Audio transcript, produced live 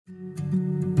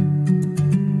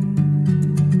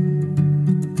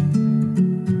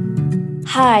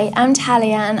Hi, I'm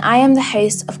Talia and I am the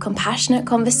host of Compassionate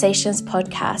Conversations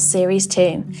podcast Series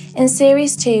 2. In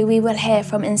Series 2, we will hear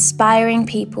from inspiring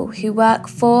people who work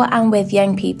for and with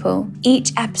young people.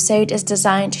 Each episode is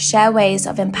designed to share ways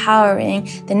of empowering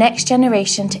the next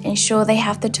generation to ensure they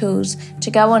have the tools to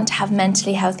go on to have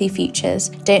mentally healthy futures.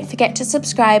 Don't forget to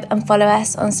subscribe and follow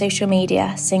us on social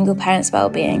media, Single Parents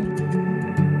Wellbeing.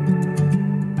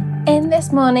 In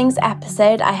this morning's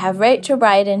episode, I have Rachel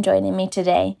Brydon joining me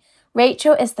today.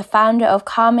 Rachel is the founder of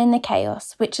Calm in the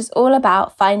Chaos, which is all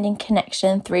about finding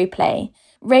connection through play.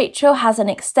 Rachel has an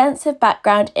extensive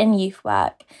background in youth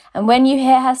work, and when you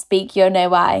hear her speak, you'll know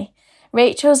why.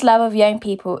 Rachel's love of young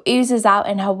people oozes out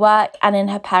in her work and in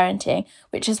her parenting,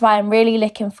 which is why I'm really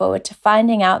looking forward to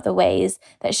finding out the ways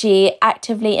that she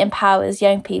actively empowers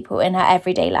young people in her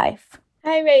everyday life.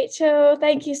 Hi, Rachel.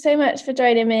 Thank you so much for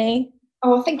joining me.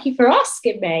 Oh, thank you for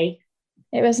asking me.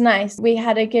 It was nice. We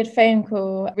had a good phone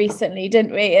call recently,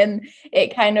 didn't we? And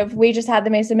we just had the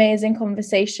most amazing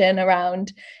conversation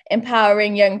around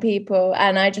empowering young people.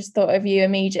 And I just thought of you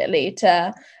immediately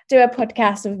to do a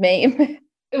podcast with me.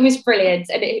 It was brilliant.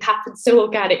 And it happened so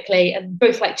organically, and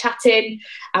both like chatting,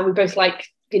 and we both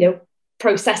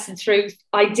processing through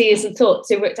ideas and thoughts.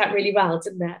 It worked out really well,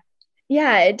 didn't it?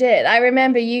 Yeah, it did. I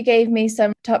remember you gave me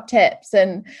some top tips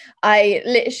and I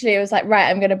literally was like, right,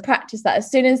 I'm going to practice that. As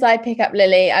soon as I pick up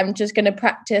Lily, I'm just going to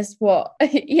practice what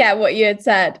you had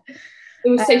said. It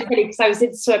was so funny because I was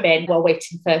in swimming while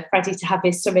waiting for Freddie to have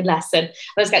his swimming lesson.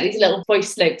 I was getting these little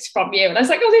voice notes from you and I was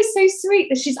like, oh, they're so sweet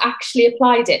that she's actually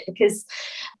applied it because,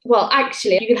 well,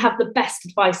 actually, you can have the best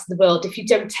advice in the world. If you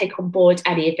don't take on board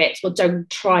any of it, well, don't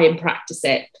try and practice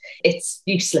it. It's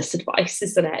useless advice,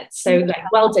 isn't it? So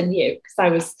well done you,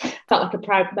 because felt like a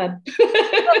proud mum.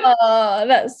 Oh,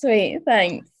 that's sweet.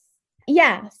 Thanks.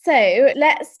 Yeah, so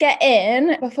let's get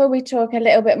in before we talk a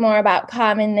little bit more about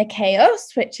Calm in the Chaos,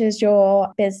 which is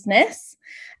your business.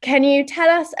 Can you tell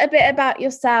us a bit about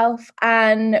yourself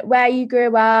and where you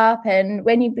grew up and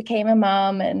when you became a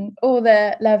mum and all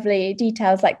the lovely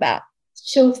details like that?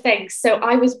 Sure thing. So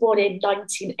I was born in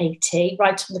 1980,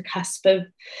 right on the cusp of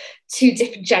two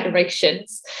different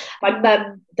generations. My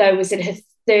mum, though, was in her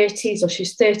 30s, or she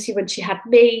was 30 when she had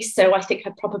me, so I think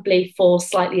I'd probably fall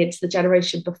slightly into the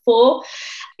generation before.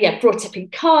 Brought up in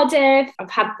Cardiff.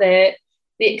 I've had the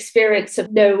experience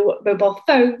of no mobile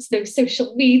phones, no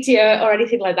social media or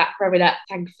anything like that growing up,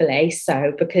 thankfully.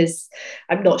 So, because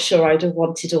I'm not sure I'd have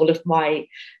wanted all of my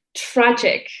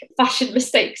tragic fashion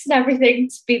mistakes and everything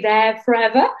to be there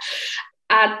forever.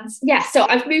 And so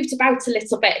I've moved about a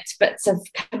little bit, but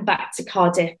I've come back to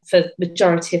Cardiff for the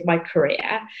majority of my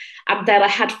career. And then I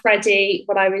had Freddie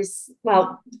when I was,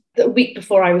 the week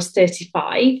before I was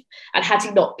 35. And had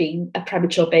he not been a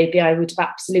premature baby, I would have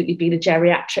absolutely been a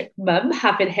geriatric mum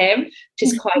having him, which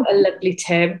is quite a lovely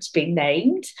term to be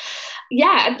named.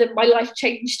 And then my life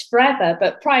changed forever.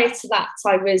 But prior to that,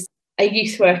 I was a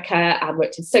youth worker and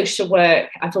worked in social work.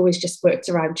 I've always just worked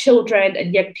around children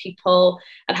and young people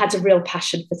and had a real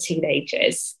passion for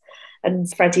teenagers. And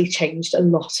Freddie changed a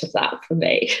lot of that for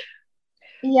me.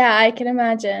 Yeah, I can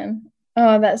imagine.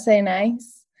 Oh, that's so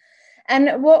nice.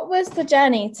 And what was the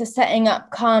journey to setting up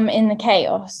Calm in the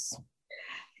Chaos?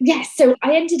 So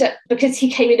I ended up, because he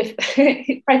came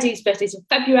in, Freddie's birthday's in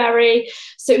February,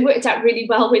 so it worked out really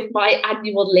well with my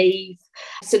annual leave,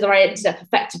 so that I ended up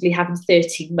effectively having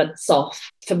 13 months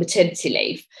off for maternity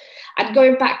leave. And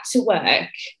going back to work,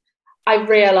 I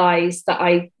realised that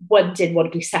I, didn't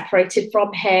want to be separated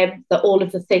from him, that all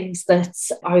of the things that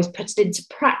I was putting into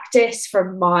practice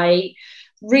from my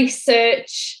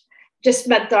research just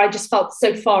meant that I just felt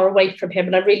so far away from him,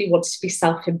 and I really wanted to be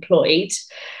self-employed.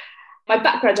 My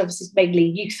background obviously is mainly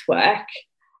youth work,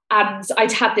 and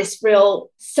I'd had this real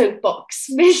soapbox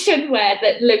mission where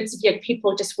that loads of young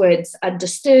people just weren't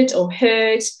understood or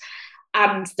heard,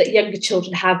 and that younger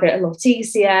children have it a lot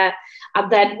easier.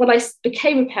 And then when I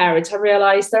became a parent, I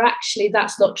realised that actually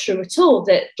that's not true at all,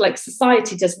 that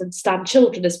society doesn't understand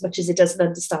children as much as it doesn't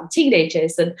understand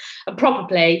teenagers, and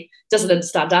probably doesn't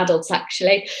understand adults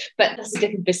actually, but that's a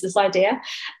different business idea.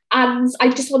 And I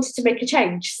just wanted to make a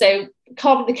change. So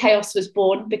Calm in the Chaos was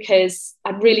born because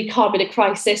I'm really calm in a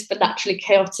crisis, but naturally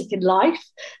chaotic in life.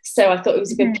 So I thought it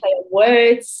was a good play on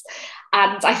words.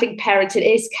 And I think parenting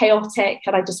is chaotic.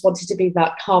 And I just wanted to be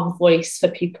that calm voice for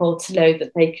people to know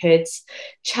that they could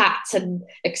chat and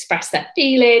express their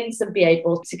feelings and be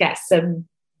able to get some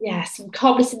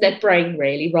calmness in their brain,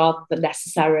 really, rather than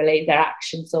necessarily their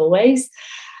actions always.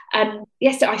 And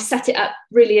so I set it up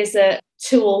really as a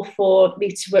tool for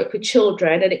me to work with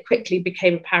children, and it quickly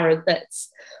became apparent that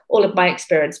all of my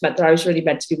experience meant that I was really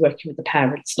meant to be working with the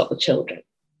parents, not the children.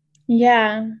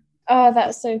 Yeah. Oh,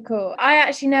 that's so cool. I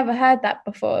actually never heard that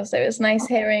before. So it was nice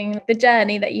hearing the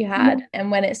journey that you had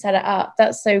and when it set it up.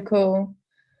 That's so cool.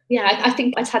 Yeah, I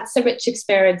think I'd had so much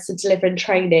experience of delivering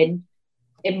training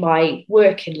in my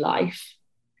working life,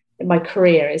 in my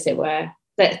career, as it were,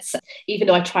 that even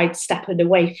though I tried stepping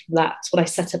away from that when I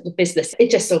set up the business,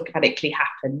 it just organically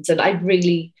happened. And I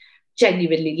really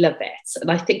genuinely love it.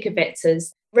 And I think of it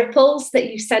as ripples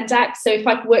that you send out. So if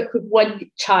I work with one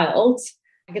child,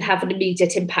 I can have an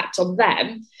immediate impact on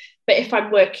them. But if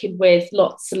I'm working with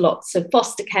lots and lots of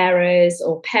foster carers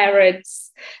or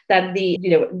parents, then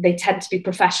they tend to be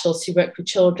professionals who work with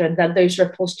children, then those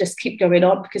ripples just keep going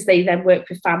on because they then work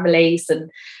with families and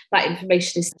that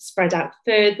information is spread out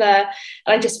further. And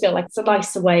I just feel like it's a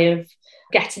nicer way of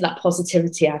getting that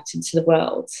positivity out into the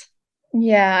world.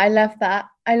 Yeah, I love that.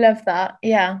 I love that.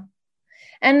 Yeah.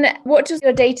 And what does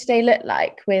your day-to-day look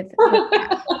like with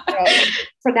that job?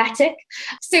 Frenetic.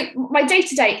 So my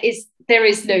day-to-day is, there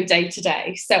is no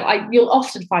day-to-day. So you'll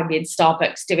often find me in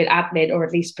Starbucks doing admin, or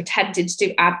at least pretending to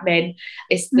do admin.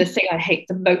 It's the thing I hate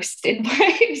the most in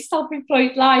my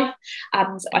self-employed life.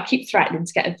 And I keep threatening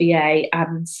to get a VA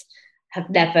and have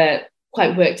never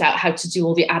quite worked out how to do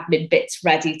all the admin bits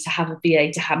ready to have a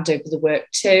VA to hand over the work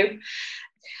to.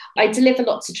 I deliver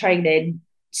lots of training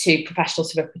to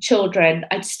professionals who work with children.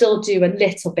 I still do a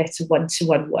little bit of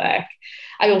one-to-one work.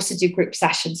 I also do group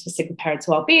sessions for single parent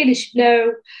wellbeing, as you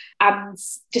know, and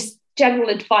just general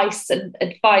advice and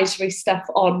advisory stuff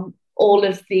on all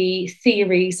of the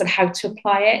theories and how to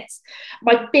apply it.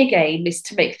 My big aim is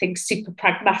to make things super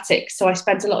pragmatic. So I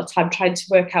spend a lot of time trying to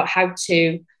work out how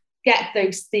to get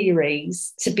those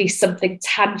theories to be something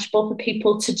tangible for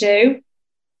people to do.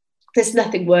 There's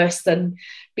nothing worse than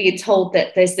being told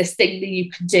that there's this thing that you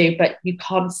can do, but you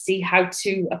can't see how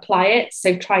to apply it.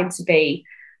 So trying to be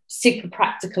super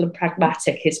practical and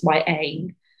pragmatic is my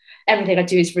aim. Everything I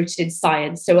do is rooted in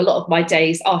science. So a lot of my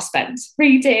days are spent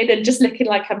reading and just looking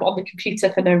like I'm on the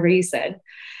computer for no reason.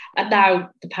 And now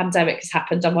the pandemic has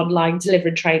happened, I'm online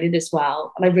delivering training as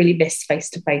well. And I really miss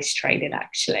face-to-face training,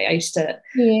 actually. I used to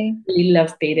really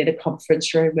love being in a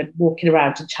conference room and walking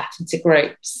around and chatting to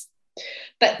groups.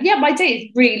 But yeah, my day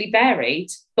is really varied,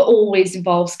 but always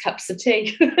involves cups of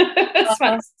tea. It's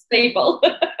quite stable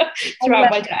throughout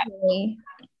my day.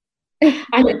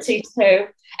 I love tea too.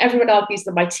 Everyone argues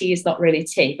that my tea is not really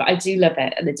tea, but I do love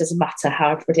it. And it doesn't matter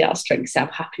how everybody else drinks it. I'm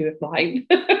happy with mine.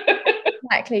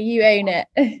 Exactly. You own it.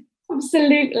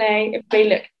 Absolutely. It may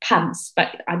look pants,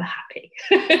 but I'm happy.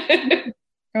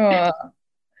 Oh.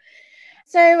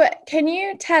 So can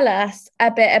you tell us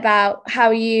a bit about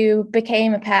how you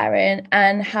became a parent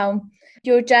and how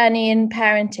your journey in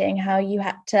parenting, how you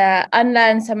had to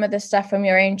unlearn some of the stuff from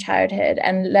your own childhood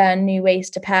and learn new ways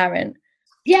to parent?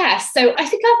 Yeah, so I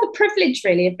think I have the privilege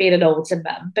really of being an older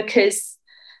mum because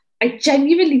I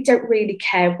genuinely don't really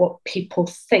care what people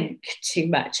think too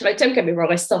much. And don't get me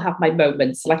wrong, I still have my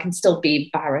moments and I can still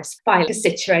be embarrassed by the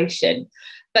situation.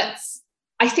 But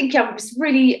I think I was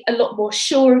really a lot more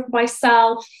sure of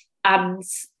myself. And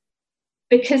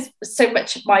because so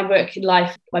much of my work in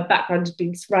life, my background has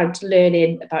been around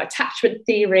learning about attachment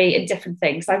theory and different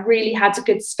things, I really had a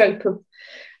good scope of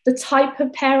the type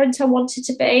of parent I wanted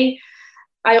to be.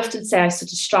 I often say I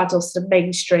sort of straddle sort of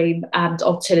mainstream and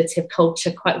alternative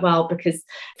culture quite well because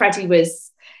Freddie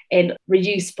was in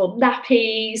reusable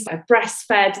nappies. I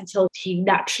breastfed until he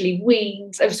naturally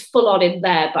weaned. I was full on in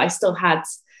there, but I still had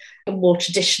a more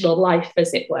traditional life,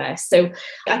 as it were. So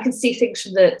I can see things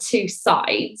from the two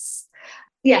sides.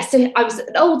 Yeah, so I was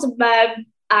an older mum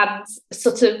and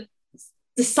sort of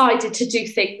decided to do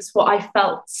things what I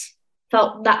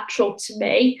felt natural to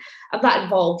me. And that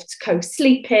involved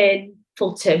co-sleeping,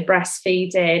 full-term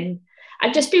breastfeeding,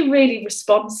 and just being really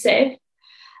responsive.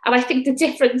 And I think the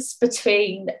difference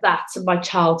between that and my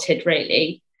childhood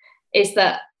really is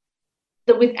that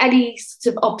with any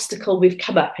sort of obstacle we've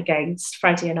come up against,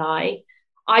 Freddie and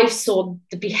I've saw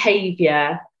the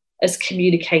behaviour as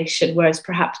communication, whereas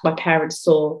perhaps my parents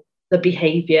saw the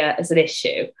behaviour as an issue.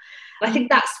 And I think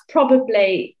that's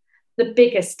probably the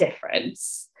biggest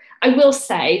difference. I will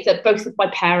say that both of my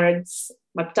parents,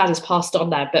 my dad has passed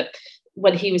on now, but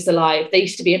when he was alive, they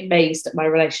used to be amazed at my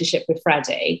relationship with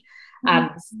Freddie.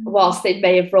 And whilst they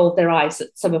may have rolled their eyes at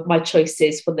some of my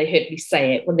choices when they heard me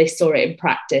say it, when they saw it in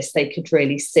practice, they could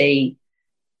really see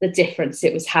the difference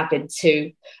it was having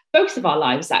to both of our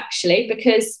lives, actually,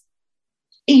 because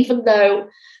even though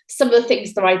some of the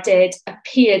things that I did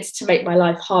appeared to make my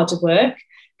life harder work,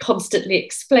 constantly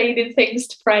explaining things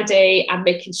to Freddie and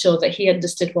making sure that he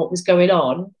understood what was going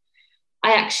on,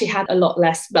 I actually had a lot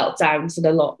less meltdowns and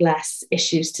a lot less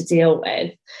issues to deal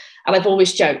with. And I've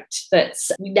always joked that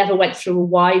we never went through a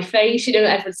why phase. You know,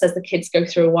 everyone says the kids go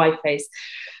through a why phase.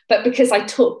 But because I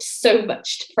talked so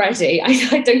much to Freddie,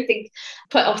 I don't think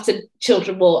quite often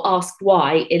children will ask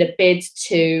why in a bid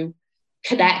to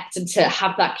connect and to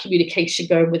have that communication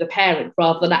going with a parent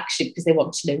rather than actually because they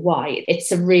want to know why.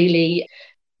 It's a really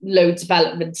low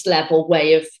development level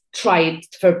way of trying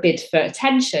for a bid for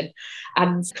attention.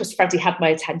 And of course, Freddie had my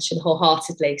attention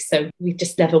wholeheartedly. So we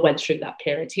just never went through that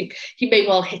period. He may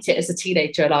well hit it as a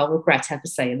teenager and I'll regret ever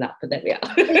saying that, but there we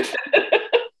are.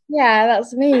 Yeah,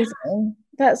 that's amazing.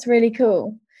 That's really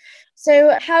cool.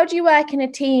 So how do you work in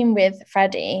a team with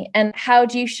Freddie, and how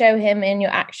do you show him in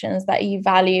your actions that you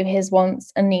value his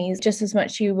wants and needs just as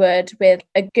much you would with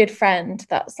a good friend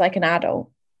that's like an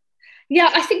adult? Yeah,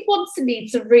 I think wants and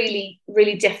needs are really,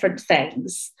 really different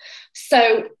things.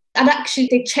 So, and actually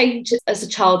they change as a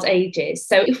child ages.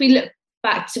 So if we look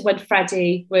back to when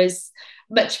Freddie was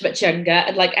much, much younger,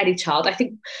 and like any child, I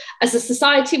think as a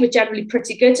society, we're generally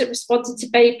pretty good at responding to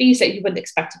babies. So you wouldn't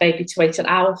expect a baby to wait an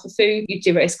hour for food. You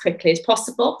do it as quickly as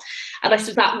possible. And I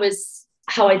suppose that was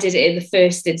how I did it in the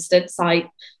first instance.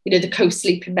 The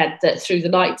co-sleeping meant that through the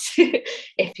night,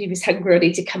 if he was hungry or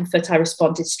needed comfort, I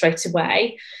responded straight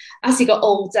away. As he got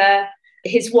older,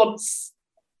 his wants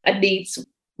and needs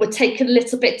were taken a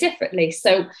little bit differently.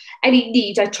 So any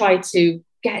need I tried to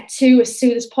get to as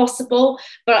soon as possible,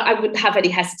 but I wouldn't have any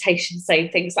hesitation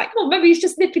saying things like, oh, maybe he's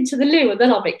just nipping to the loo and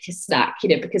then I'll make you a snack,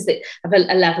 because they have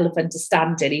a level of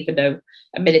understanding, even though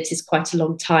a minute is quite a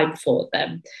long time for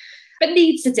them. But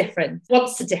needs are different,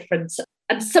 wants are different.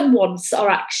 And some wants are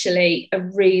actually a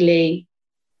really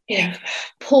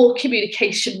poor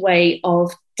communication way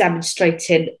of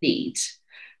demonstrating need.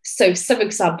 So some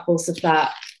examples of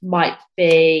that might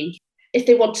be if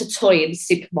they want a toy in the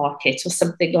supermarket or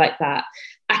something like that.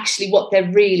 Actually, what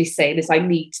they're really saying is I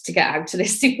need to get out of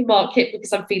this supermarket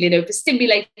because I'm feeling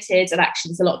overstimulated and actually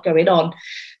there's a lot going on.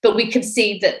 But we can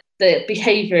see that the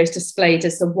behaviour is displayed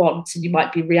as a want and you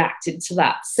might be reacting to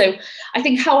that. So I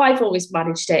think how I've always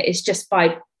managed it is just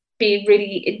by being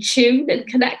really in tune and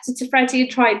connected to Freddie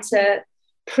and trying to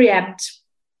preempt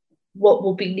what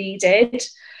will be needed.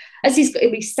 As he's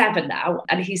 7 now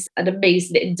and he's an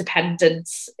amazing independent,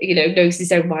 knows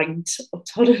his own mind,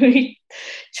 autonomy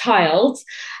child,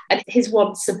 and his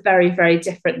wants are very, very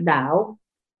different now,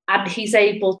 and he's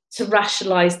able to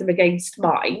rationalise them against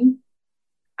mine.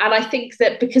 And I think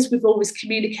that because we've always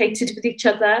communicated with each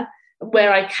other, and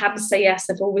where I can say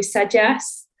yes, I've always said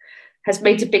yes, has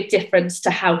made a big difference to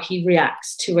how he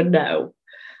reacts to a no.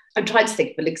 I'm trying to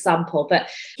think of an example, but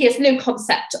he has no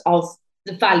concept of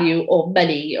the value or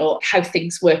money or how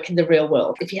things work in the real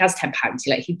world. If he has £10,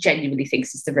 he genuinely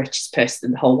thinks he's the richest person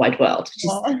in the whole wide world,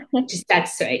 which is dead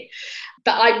sweet.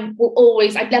 But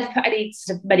I've never put any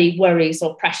sort of money worries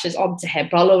or pressures onto him,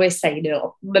 but I'll always say,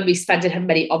 Mummy's spending her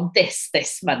money on this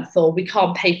month, or we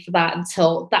can't pay for that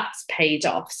until that's paid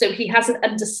off. So he has an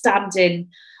understanding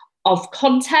of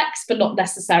context, but not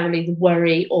necessarily the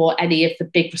worry or any of the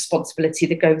big responsibility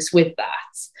that goes with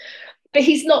that. But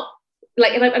he's not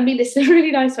and I mean this in a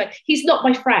really nice way, he's not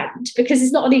my friend because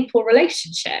it's not an equal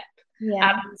relationship.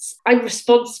 Yeah. And I'm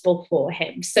responsible for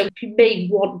him. So he may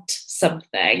want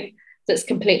something that's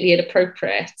completely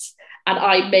inappropriate, and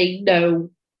I may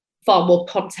know far more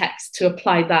context to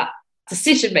apply that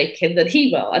decision making than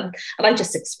he will. And I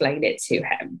just explain it to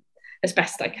him as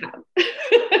best I can.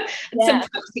 And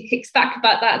sometimes he kicks back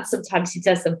about that and sometimes he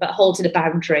doesn't, but holding a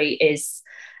boundary is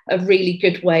a really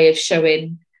good way of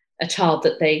showing a child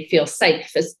that they feel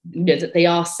safe, as that they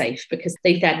are safe, because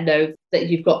they then know that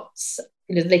you've got,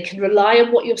 they can rely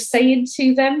on what you're saying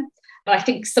to them. And I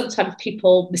think sometimes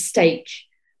people mistake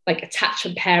like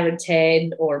attachment parenting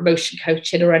or emotion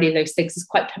coaching or any of those things as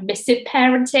quite permissive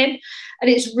parenting. And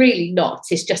it's really not.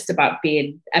 It's just about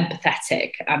being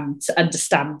empathetic and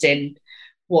understanding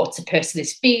what a person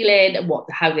is feeling and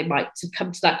how they might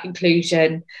come to that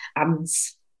conclusion, and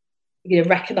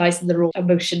recognizing their own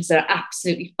emotions are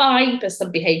absolutely fine, but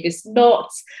some behaviors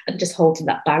not, and just holding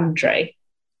that boundary.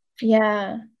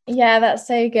 Yeah, that's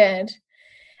so good.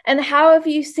 And how have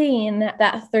you seen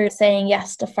that through saying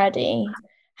yes to Freddie?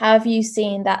 How have you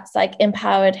seen that's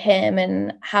empowered him,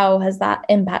 and how has that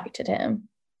impacted him?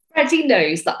 Freddie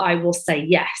knows that I will say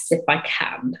yes if I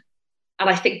can. And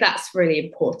I think that's really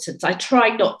important. I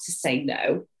try not to say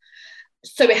no,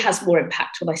 so it has more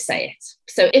impact when I say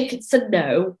it. So if it's a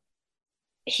no,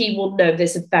 he will know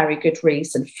there's a very good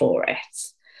reason for it.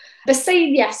 But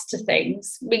saying yes to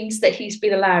things means that he's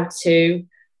been allowed to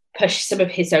push some of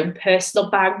his own personal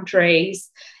boundaries.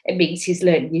 It means he's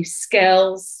learned new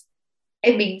skills.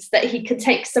 It means that he can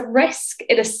take some risk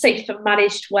in a safe and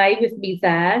managed way with me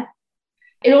there.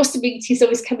 It also means he's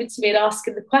always coming to me and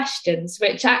asking the questions,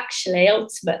 which actually,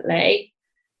 ultimately,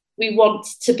 we want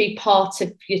to be part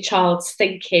of your child's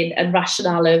thinking and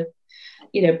rationale of,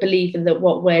 believing that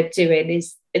what we're doing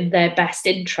is in their best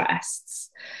interests.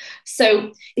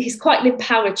 So he's quite an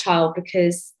empowered child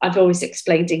because I've always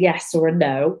explained a yes or a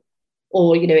no,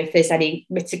 or, if there's any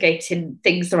mitigating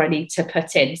things that I need to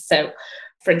put in. So,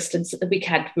 for instance, at the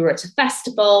weekend, we were at a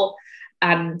festival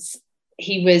and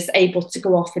he was able to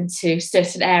go off into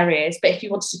certain areas, but if he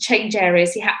wanted to change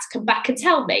areas, he had to come back and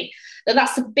tell me. Now,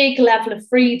 that's a big level of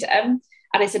freedom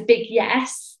and it's a big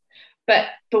yes, but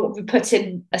we put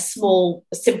in a simple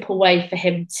way for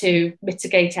him to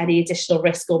mitigate any additional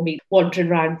risk or me wandering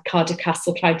around Cardiff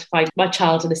Castle trying to find my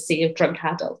child in a sea of drunk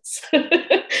adults.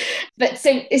 But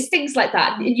so it's things like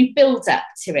that. And you build up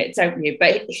to it, don't you?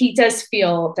 But he does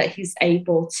feel that he's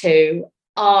able to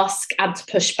ask and to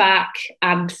push back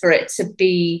and for it to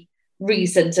be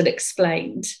reasoned and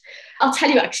explained. I'll tell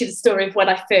you actually the story of when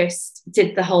I first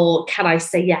did the whole can I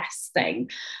say yes thing.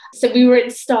 So we were in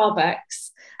Starbucks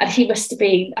and he must have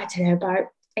been, I don't know, about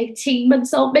 18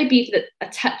 months old, maybe even a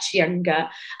touch younger.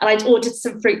 And I'd ordered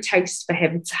some fruit toast for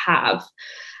him to have.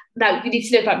 Now, you need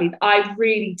to know about me. I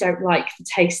really don't like the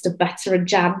taste of butter and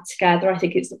jam together. I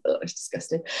think it's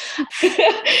disgusting.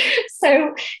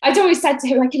 So I'd always said to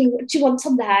him, like, what do you want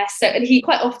on there? So, and he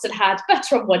quite often had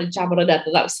butter on one and jam on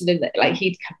another. That was something that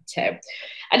he'd come to.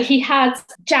 And he had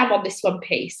jam on this one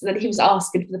piece, and then he was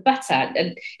asking for the butter.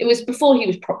 And it was before he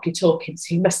was properly talking,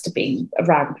 so he must have been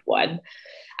around one.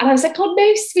 And I was like, oh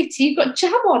no, sweetie, you've got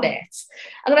jam on it.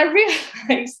 And then I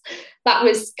realised that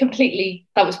was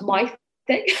my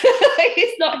thing.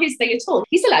 It's not his thing at all.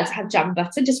 He's allowed to have jam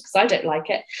butter just because I don't like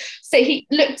it. So he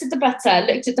looked at the butter,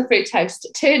 looked at the fruit toast,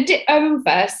 turned it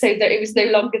over so that it was no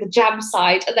longer the jam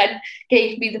side, and then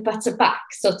gave me the butter back,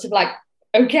 sort of like,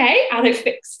 okay, and I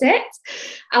fixed it.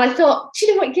 And I thought, do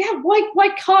you know what? Yeah, why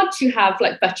can't you have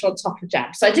like butter on top of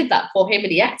jam? So I did that for him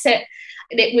and he ate it.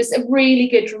 And it was a really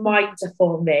good reminder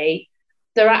for me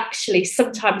that actually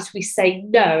sometimes we say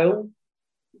no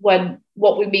when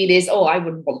what we mean is, oh, I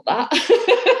wouldn't want that.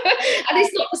 And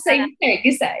it's not the same thing,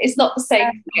 is it? It's not the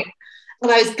same thing.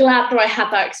 And I was glad that I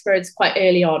had that experience quite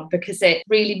early on because it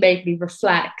really made me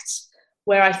reflect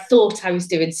where I thought I was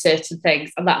doing certain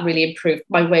things, and that really improved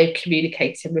my way of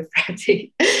communicating with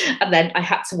Freddie. And then I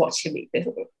had to watch him eat this.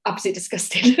 Absolutely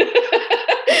disgusting.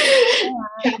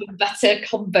 Jam and butter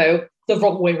combo the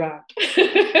wrong way around.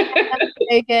 That's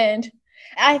so good.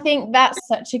 I think that's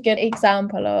such a good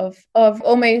example of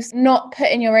almost not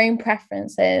putting your own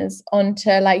preferences onto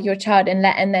like your child and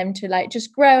letting them to like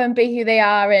just grow and be who they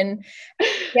are, and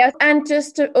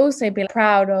just to also be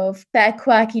proud of their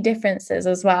quirky differences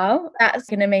as well. That's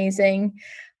an amazing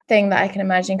thing that I can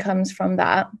imagine comes from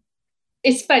that.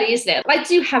 It's funny, isn't it? I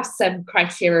do have some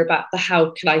criteria about the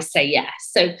how can I say yes.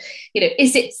 So,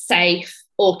 is it safe,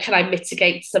 or can I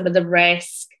mitigate some of the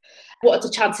risk? What are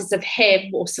the chances of him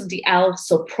or somebody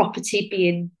else or property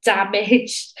being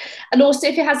damaged? And also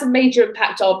if it has a major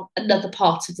impact on another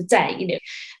part of the day,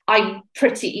 I'm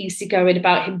pretty easygoing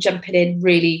about him jumping in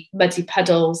really muddy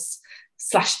puddles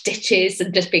 / ditches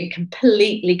and just being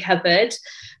completely covered.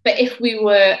 But if we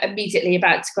were immediately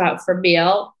about to go out for a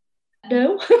meal,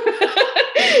 no,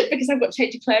 because I've got to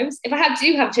change of clothes. If I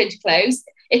do have change of clothes,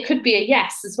 it could be a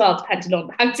yes as well, depending on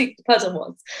how deep the puddle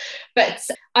was. But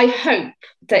I hope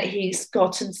that he's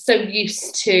gotten so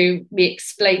used to me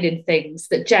explaining things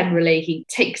that generally he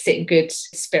takes it in good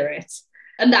spirit.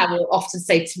 And now will often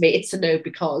say to me, it's a no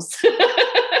because.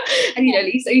 And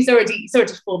he's already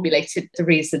formulated the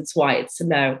reasons why it's a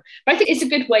no. But I think it's a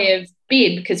good way of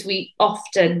being, because we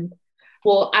often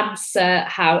will answer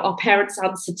how our parents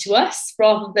answer to us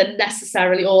rather than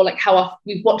necessarily, or like how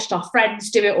we've watched our friends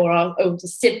do it or our older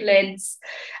siblings.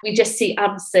 We just see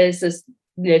answers as,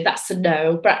 that's a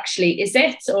no, but actually is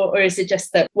it? Or is it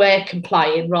just that we're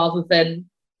complying rather than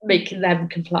making them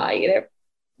comply,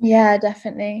 Yeah,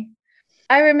 definitely.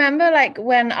 I remember like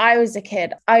when I was a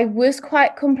kid, I was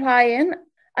quite compliant.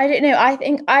 I don't know. I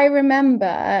think I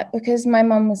remember, because my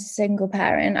mum was a single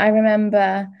parent, I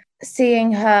remember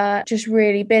seeing her just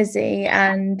really busy,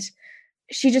 and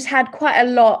she just had quite a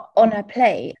lot on her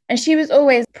plate, and she was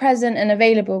always present and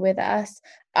available with us.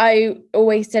 I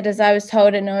always did as I was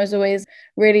told, and I was always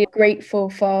really grateful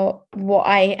for what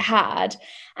I had.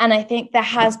 And I think there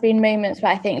has been moments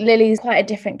where I think Lily's quite a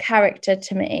different character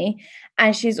to me,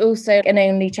 and she's also an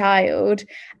only child.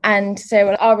 And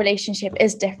so our relationship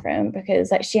is different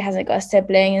because like she hasn't got a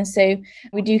sibling, and so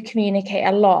we do communicate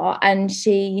a lot. And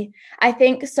I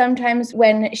think sometimes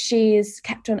when she's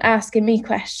kept on asking me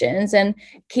questions and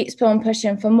keeps on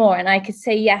pushing for more, and I could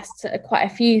say yes to quite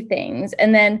a few things,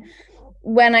 and then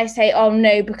when I say, oh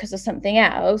no, because of something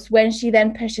else, when she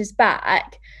then pushes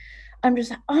back, I'm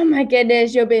just like, oh my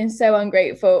goodness, you're being so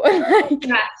ungrateful. Like,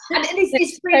 yeah. And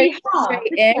it's really hard.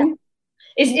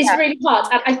 It's really hard.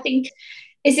 And I think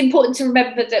it's important to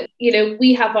remember that,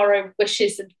 we have our own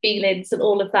wishes and feelings and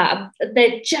all of that. And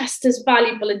they're just as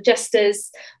valuable and just as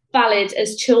valid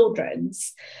as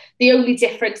children's. The only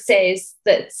difference is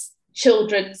that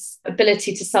children's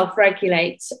ability to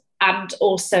self-regulate and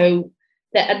also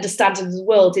their understanding of the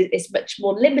world is much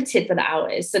more limited than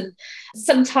ours. And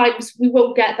sometimes we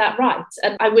won't get that right.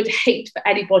 And I would hate for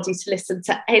anybody to listen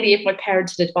to any of my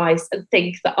parenting advice and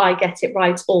think that I get it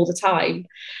right all the time,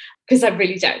 because I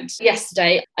really don't.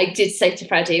 Yesterday, I did say to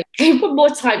Freddie, one more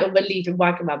time and we're leaving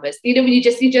Wagamamas. When you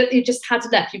just had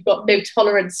enough, you've got no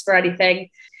tolerance for anything.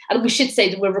 And we should say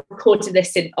that we're recording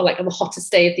this on the hottest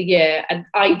day of the year, and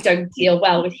I don't deal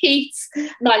well with heat,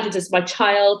 neither does my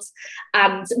child.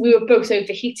 And we were both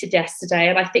overheated yesterday.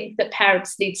 And I think that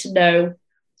parents need to know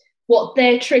what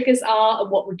their triggers are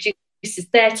and what reduces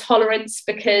their tolerance,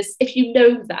 because if you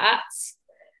know that,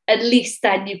 at least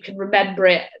then you can remember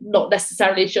it, not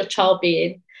necessarily as your child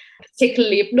being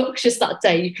particularly obnoxious that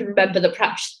day. You can remember that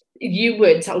perhaps you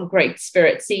weren't on great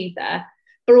spirits either.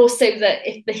 But also that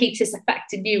if the heat is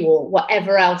affecting you or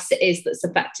whatever else it is that's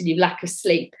affecting you, lack of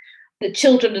sleep, the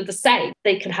children are the same.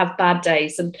 They can have bad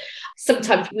days. And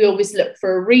sometimes we always look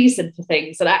for a reason for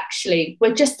things. And actually,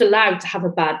 we're just allowed to have a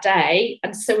bad day.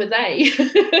 And so are they.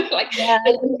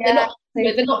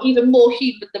 They're not even more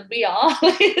human than we are.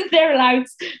 They're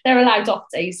allowed off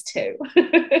days too.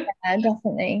 Yeah,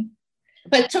 definitely.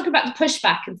 But talking about the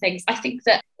pushback and things, I think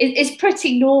that it's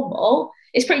pretty normal.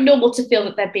 It's pretty normal to feel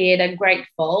that they're being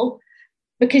ungrateful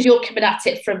because you're coming at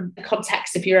it from the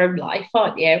context of your own life,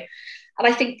 aren't you? And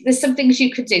I think there's some things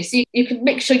you could do. So you can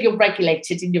make sure you're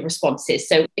regulated in your responses.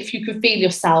 So if you can feel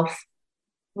yourself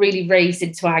really raise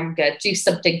into anger, do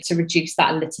something to reduce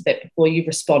that a little bit before you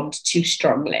respond too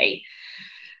strongly.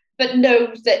 But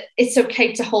know that it's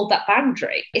okay to hold that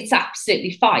boundary. It's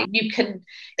absolutely fine. You can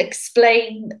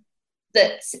explain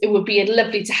that it would be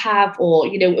lovely to have, or,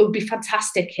 it would be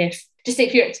fantastic if, just say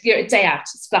if you're a day out at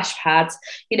Splash Pad,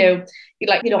 you're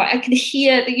like, I can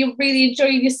hear that you're really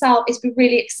enjoying yourself. It's been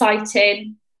really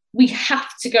exciting. We have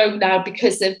to go now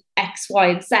because of X, Y,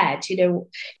 and Z.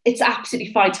 It's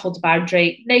absolutely fine to hold the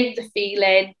boundary, name the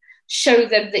feeling, show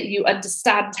them that you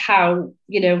understand how,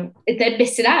 they're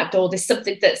missing out, or there's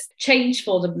something that's changed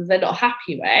for them that they're not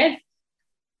happy with.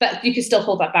 But you can still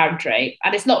hold that boundary.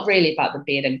 And it's not really about them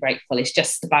being ungrateful. It's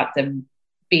just about them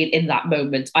being in that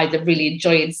moment, either really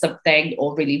enjoying something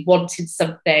or really wanting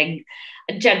something.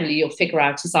 And generally you'll figure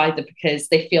out it's either because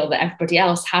they feel that everybody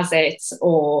else has it,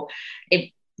 or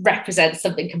it represents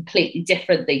something completely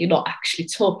different that you're not actually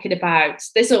talking about.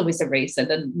 There's always a reason,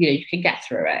 and you can get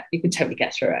through it. You can totally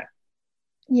get through it.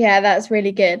 Yeah, that's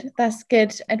really good. That's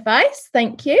good advice.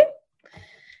 Thank you.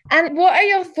 And what are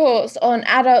your thoughts on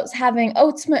adults having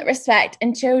ultimate respect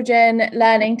and children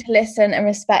learning to listen and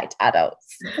respect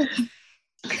adults?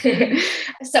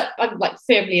 So I'm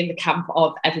firmly in the camp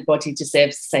of everybody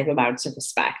deserves the same amount of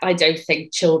respect. I don't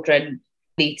think children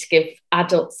need to give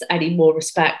adults any more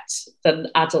respect than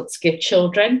adults give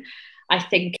children. I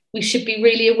think we should be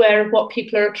really aware of what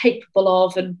people are capable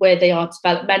of and where they are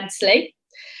developmentally.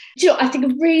 I think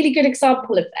a really good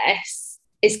example of this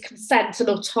is consent and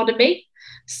autonomy.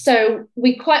 So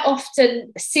we quite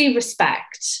often see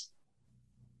respect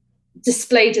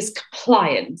displayed as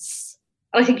compliance.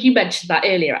 And I think you mentioned that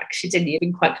earlier, actually, didn't you?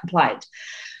 Being quite compliant.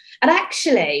 And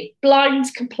actually,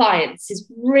 blind compliance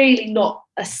is really not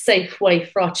a safe way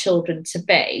for our children to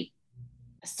be.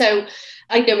 So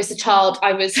I know as a child,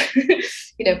 I was,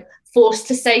 forced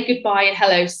to say goodbye and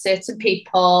hello to certain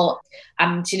people.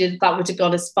 And, that would have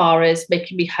gone as far as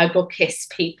making me hug or kiss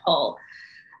people.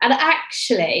 And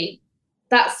actually,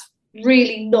 that's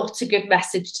really not a good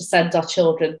message to send our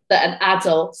children, that an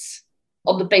adult,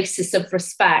 on the basis of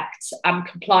respect and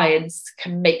compliance,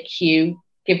 can make you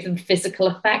give them physical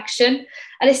affection.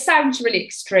 And it sounds really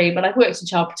extreme, and I've worked in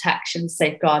child protection,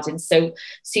 safeguarding, so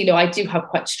I do have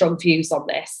quite strong views on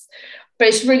this. But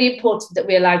it's really important that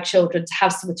we allow children to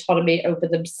have some autonomy over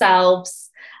themselves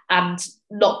and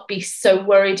not be so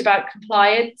worried about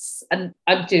compliance. And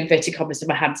I'm doing inverted commas in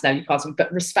my hands now, you can't see,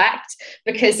 but respect,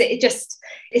 because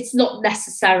it's not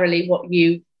necessarily what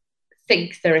you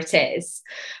think that it is.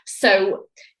 So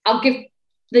I'll give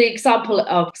the example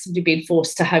of somebody being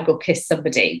forced to hug or kiss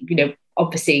somebody,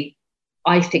 obviously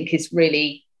I think is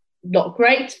really not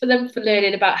great for them, for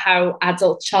learning about how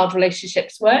adult-child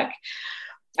relationships work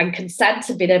and consent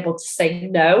and being able to say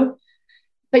no.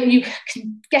 But you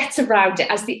can get around it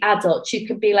as the adult. You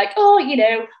can be like, oh,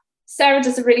 Sarah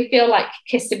doesn't really feel like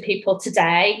kissing people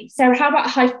today. Sarah, how about a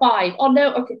high five? Oh,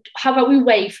 no, okay. How about we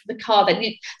wave from the car then?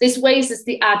 There's ways as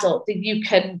the adult that you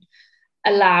can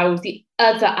allow the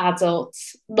other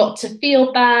adults not to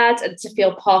feel bad and to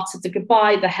feel part of the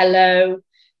goodbye, the hello,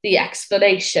 the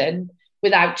explanation,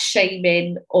 without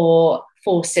shaming or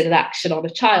forcing an action on a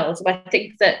child. And I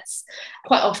think that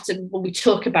quite often when we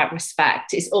talk about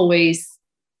respect,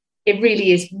 it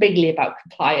really is mainly about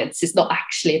compliance. It's not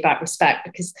actually about respect,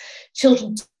 because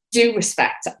children do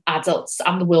respect adults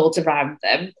and the world around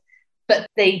them, but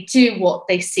they do what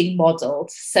they see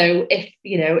modelled. So if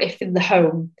in the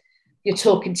home you're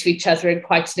talking to each other in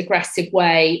quite an aggressive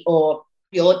way, or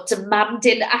you're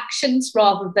demanding actions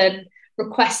rather than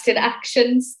requesting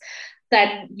actions,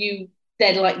 then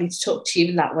they're likely to talk to you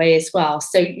in that way as well.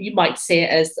 So you might see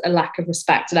it as a lack of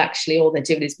respect, and actually all they're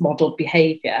doing is modelled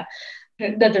behaviour.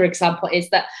 Another example is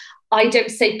that I don't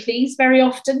say please very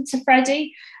often to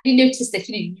Freddie. You notice that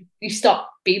you stop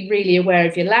being really aware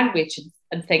of your language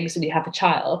and things when you have a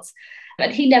child.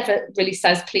 And he never really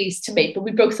says please to me, but we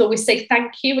both always say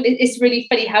thank you. And it's really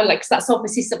funny how, cause that's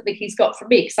obviously something he's got from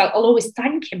me, because I'll always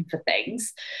thank him for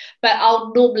things, but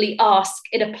I'll normally ask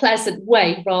in a pleasant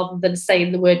way rather than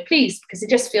saying the word please, because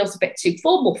it just feels a bit too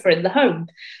formal for in the home.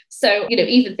 So,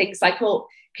 even things like, oh,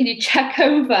 can you check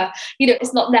over,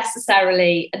 it's not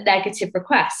necessarily a negative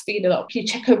request, but, can you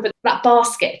check over that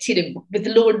basket, with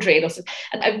the laundry or something?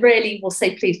 And I rarely will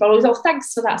say please, but I always, oh,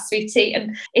 thanks for that, sweetie.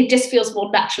 And it just feels more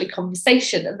naturally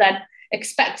conversation. And then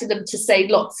expecting them to say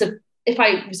if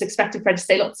I was expecting Fred to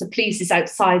say lots of pleases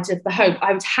outside of the home,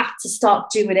 I would have to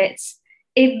start doing it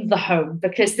in the home,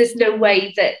 because there's no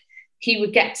way that he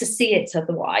would get to see it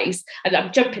otherwise. And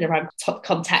I'm jumping around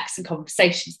contexts and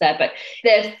conversations there, but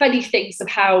they're funny things of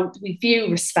how we view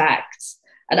respect.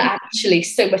 And actually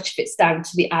so much of it's down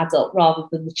to the adult rather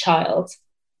than the child.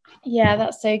 Yeah,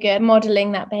 that's so good.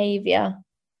 Modelling that behaviour.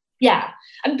 Yeah.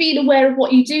 And being aware of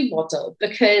what you do model,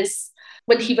 because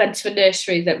when he went to a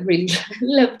nursery that really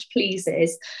loved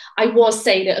pleases, I was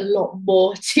saying it a lot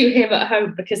more to him at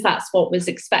home, because that's what was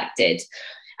expected.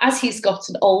 As he's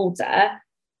gotten older,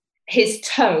 his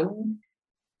tone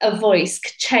of voice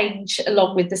could change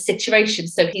along with the situation.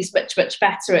 So he's much, much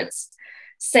better at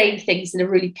saying things in a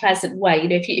really pleasant way.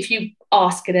 If you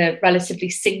ask in a relatively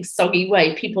sing-songy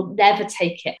way, people never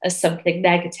take it as something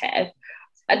negative.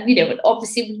 And,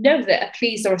 obviously we know that a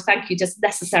please or a thank you doesn't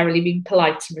necessarily mean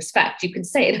polite and respect. You can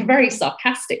say it in a very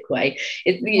sarcastic way.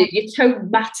 Your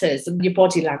tone matters and your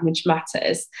body language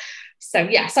matters. So,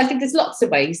 yes, I think there's lots of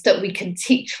ways that we can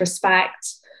teach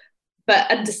respect, but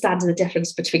understanding the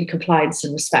difference between compliance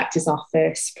and respect is our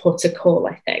first port of call,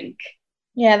 I think.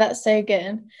 Yeah, that's so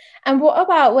good. And what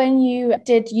about when you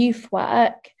did youth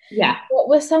work? Yeah. What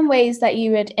were some ways that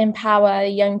you would empower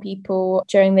young people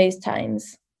during those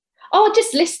times? Oh,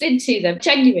 just listening to them,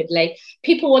 genuinely.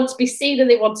 People want to be seen and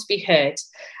they want to be heard.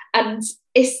 And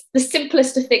it's the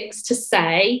simplest of things to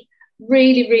say,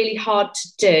 really, really hard to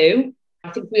do. I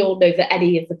think we all know that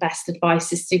any of the best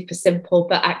advice is super simple,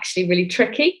 but actually really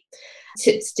tricky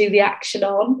to do the action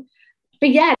on.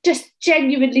 But yeah, just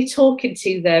genuinely talking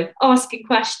to them, asking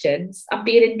questions and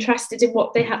being interested in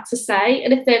what they had to say.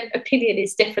 And if their opinion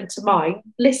is different to mine,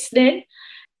 listening.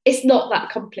 It's not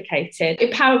that complicated.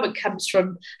 Empowerment comes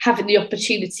from having the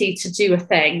opportunity to do a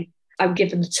thing and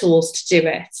given the tools to do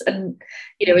it. And,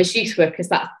 as youth workers,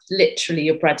 that's literally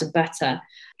your bread and butter.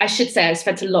 I should say I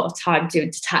spent a lot of time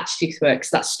doing detached youth work,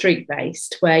 so that's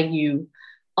street-based, where you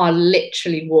are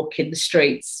literally walking the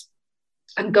streets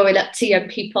and going up to young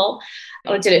people.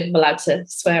 I don't know if I'm allowed to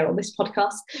swear on this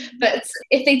podcast, but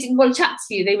if they didn't want to chat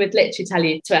to you, they would literally tell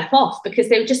you to F off, because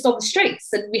they were just on the streets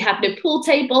and we had no pool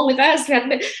table with us, we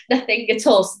had nothing at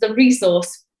all. So the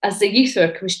resource as a youth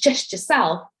worker was just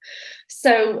yourself.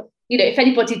 So, if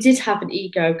anybody did have an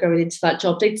ego going into that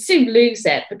job, they'd soon lose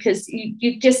it, because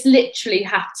you just literally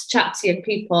have to chat to young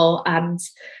people and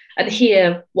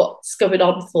hear what's going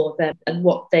on for them and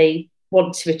what they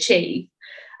want to achieve.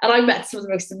 And I met some of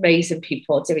the most amazing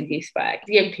people doing youth work.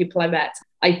 The young people I met,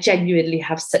 I genuinely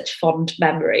have such fond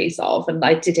memories of, and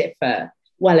I did it for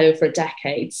well over a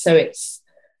decade. So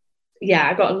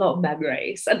I got a lot of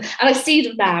memories. And I see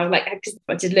them now, because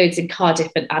I did loads in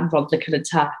Cardiff and Rhondda and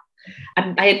Taff.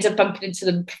 And I ended up bumping into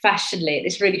them professionally. And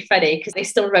it's really funny because they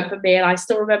still remember me and I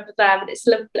still remember them, and it's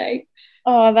lovely.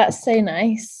 Oh, that's so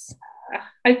nice.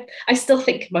 I still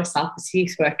think of myself as a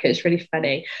youth worker. It's really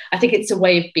funny. I think it's a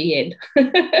way of being.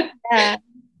 Yeah.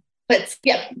 But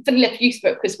yeah, funny enough, youth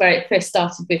work was where it first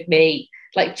started with me,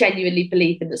 like genuinely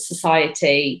believing that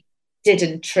society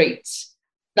didn't treat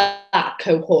that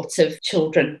cohort of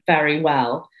children very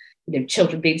well.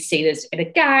 Children being seen as in a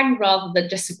gang rather than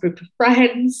just a group of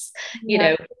friends,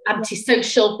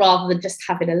 antisocial rather than just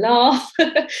having a laugh,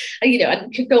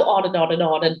 and could go on and on and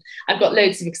on. And I've got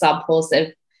loads of examples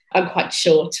of, I'm quite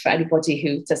short for anybody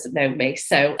who doesn't know me.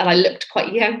 And I looked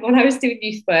quite young when I was doing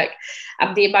youth work,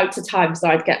 and the amount of times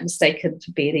I'd get mistaken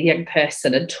for being a young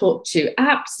person and talked to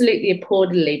absolutely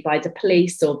appallingly by the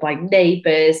police or by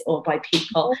neighbours or by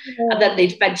people. And then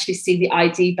they'd eventually see the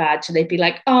ID badge and they'd be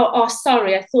like, oh,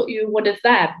 sorry, I thought you were one of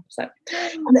them. So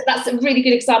and that's a really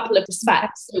good example of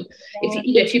respect. So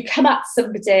if you come at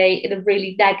somebody in a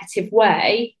really negative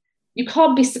way, you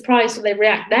can't be surprised when they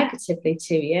react negatively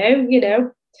to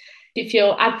you. If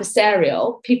you're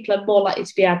adversarial, people are more likely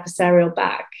to be adversarial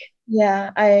back.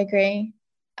 Yeah, I agree.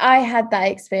 I had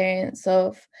that experience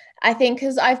I think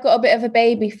because I've got a bit of a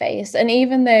baby face, and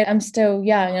even though I'm still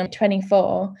young, I'm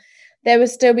 24, there will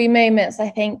still be moments I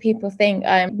think people think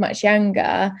I'm much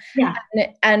younger,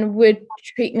 and would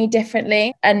treat me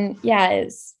differently. And yeah,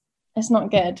 it's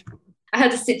not good. I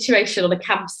had a situation on a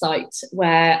campsite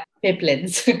where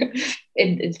Biblins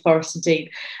in Forest and Dean,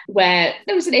 where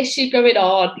there was an issue going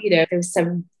on, there was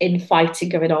some infighting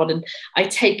going on, and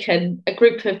I'd taken a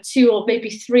group of 2 or maybe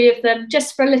 3 of them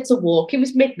just for a little walk. It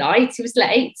was midnight, it was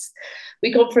late.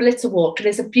 We gone for a little walk, and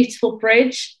there's a beautiful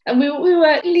bridge, and we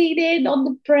were leaning on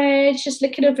the bridge, just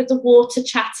looking over at the water,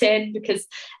 chatting, because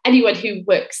anyone who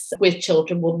works with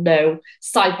children will know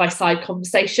side-by-side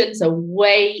conversations are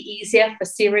way easier for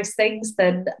serious things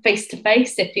than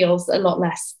face-to-face. It feels a lot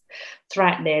less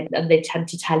threatening, and they tend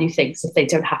to tell you things if they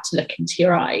don't have to look into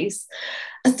your eyes.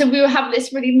 And so we were having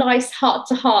this really nice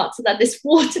heart-to-heart, and then this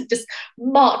water just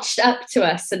marched up to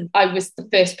us, and I was the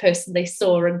first person they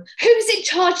saw. And who's in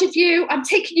charge of you? I'm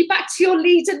taking you back to your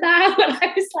leader now. And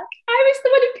I was like, I was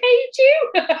the one who paid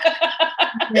you.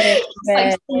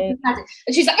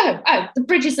 And she's like, oh, the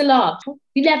bridge is alarmed.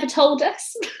 You never told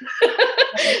us.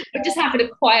 We're just having a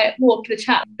quiet walk in the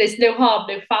chat. There's no harm,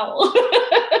 no foul.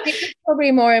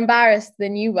 Probably more embarrassed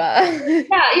than you were.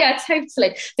 Yeah,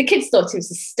 totally. The kids thought it was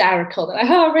hysterical. They're like,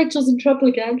 oh, Rachel's in trouble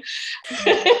again.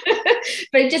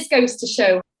 But it just goes to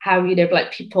show how,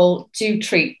 people do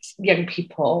treat young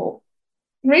people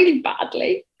really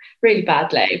badly.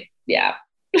 Yeah.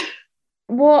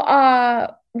 What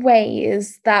are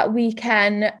ways that we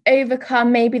can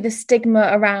overcome maybe the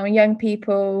stigma around young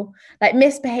people like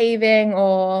misbehaving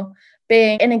or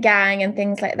being in a gang and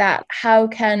things like that? How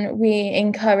can we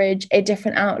encourage a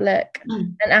different outlook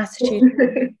and attitude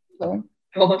to people?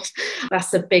 God,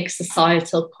 that's a big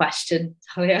societal question,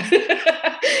 Talia.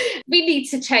 We need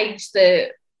to change the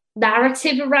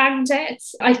narrative around it.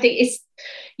 I think it's,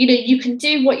 you can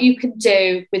do what you can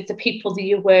do with the people that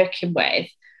you're working with,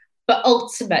 but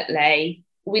ultimately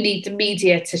we need the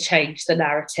media to change the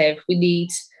narrative. We need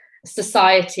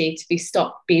society to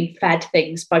stop being fed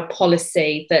things by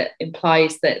policy that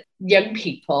implies that young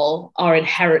people are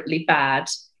inherently bad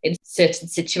in certain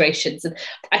situations. And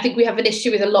I think we have an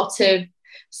issue with a lot of,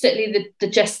 certainly the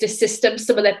justice system.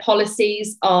 Some of their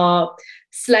policies are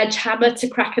sledgehammer to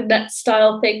crack a nut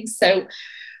style things. So,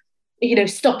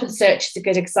 stop and search is a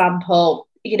good example.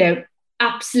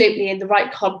 Absolutely in the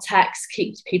right context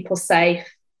keeps people safe.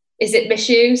 Is it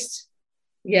misused?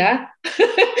 Yeah.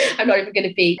 I'm not even going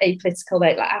to be apolitical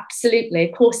there. Like, absolutely,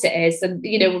 of course it is. And,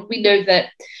 we know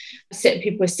that certain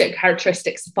people with certain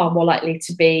characteristics are far more likely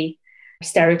to be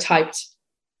stereotyped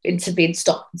into being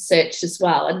stopped and searched as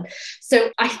well. And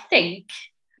so I think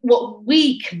what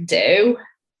we can do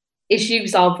is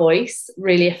use our voice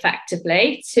really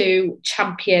effectively to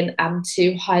champion and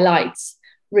to highlight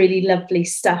really lovely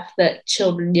stuff that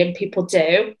children and young people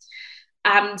do.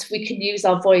 And we can use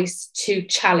our voice to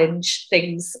challenge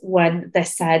things when they're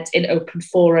said in open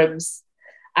forums.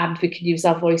 And we can use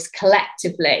our voice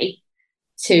collectively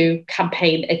to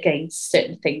campaign against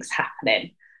certain things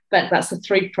happening. But that's a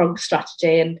 3-pronged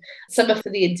strategy. And some are for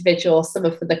the individual, some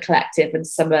are for the collective, and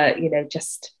some are,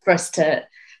 just for us to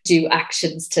do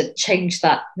actions to change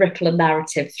that ripple and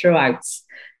narrative throughout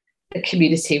the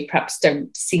community who perhaps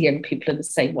don't see young people in the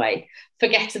same way,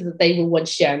 forgetting that they were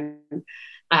once young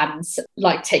and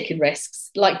liked taking risks,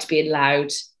 liked being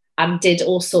loud, and did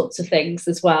all sorts of things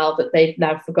as well that they've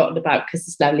now forgotten about because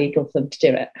it's now legal for them to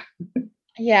do it.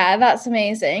 Yeah, that's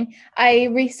amazing. I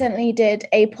recently did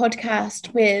a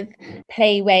podcast with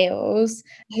Play Wales,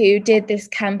 who did this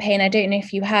campaign. I don't know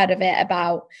if you heard of it,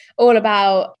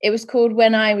 it was called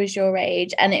When I Was Your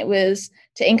Age, and it was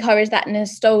to encourage that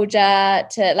nostalgia,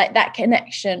 to like that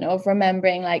connection of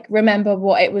remember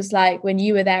what it was like when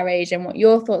you were their age and what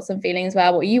your thoughts and feelings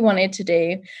were, what you wanted to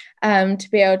do, to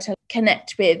be able to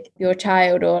connect with your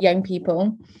child or young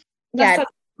people. That's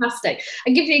fantastic.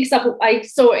 I'll give you an example. I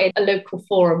saw it in a local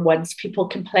forum once, people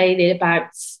complaining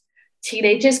about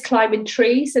teenagers climbing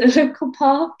trees in a local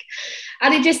park.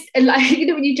 And it just, like,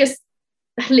 when you just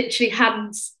literally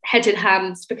head in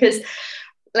hands, because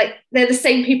like they're the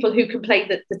same people who complain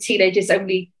that the teenagers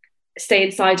only stay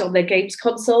inside on their games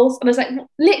consoles. And I was like,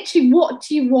 literally, what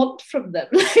do you want from them?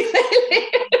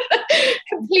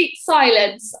 Complete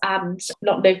silence and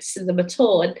not noticing them at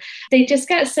all. And they just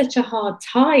get such a hard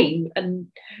time. And,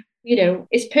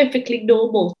 it's perfectly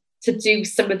normal to do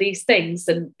some of these things,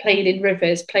 and playing in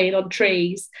rivers, playing on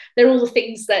trees. They're all the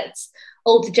things that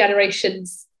older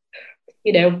generations,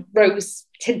 rose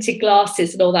tinted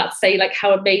glasses and all that, say like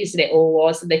how amazing it all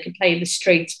was, and they could play in the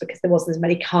streets because there wasn't as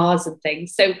many cars and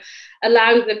things. So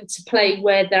allow them to play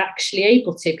where they're actually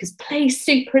able to, because play is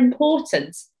super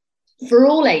important for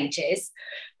all ages.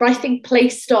 But I think play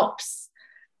stops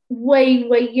way,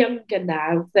 way younger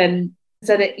now than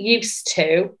it used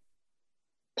to,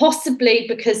 possibly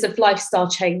because of lifestyle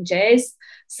changes.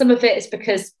 Some of it is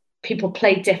because people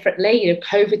play differently.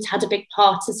 COVID's had a big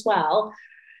part as well.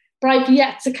 But I've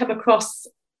yet to come across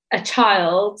a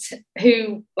child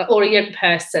or a young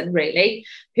person really,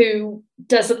 who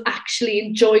doesn't actually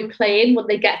enjoy playing when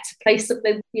they get to play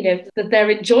something, that they're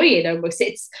enjoying almost.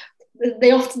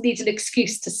 They often need an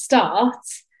excuse to start,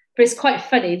 but it's quite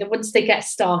funny that once they get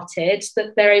started,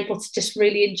 that they're able to just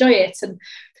really enjoy it. And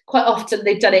quite often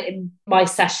they've done it in my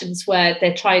sessions where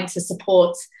they're trying to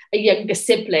support a younger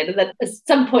sibling, and then at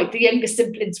some point the younger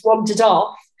sibling's wandered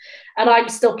off, and I'm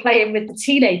still playing with the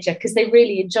teenager because they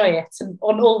really enjoy it. And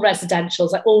on all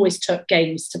residentials, I always took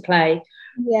games to play.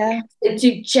 Yeah. They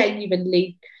do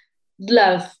genuinely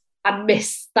love and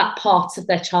miss that part of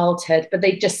their childhood, but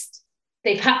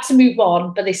they've had to move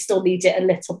on, but they still need it a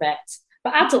little bit.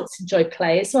 But adults enjoy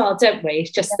play as well, don't we?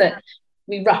 It's just that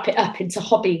we wrap it up into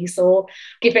hobbies or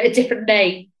give it a different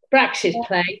name. But actually, it's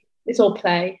play. It's all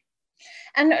play.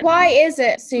 And why is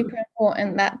it super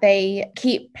important that they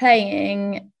keep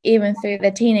playing even through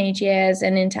their teenage years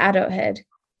and into adulthood?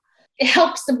 It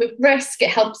helps them with risk. It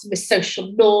helps them with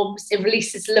social norms. It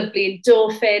releases lovely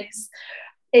endorphins.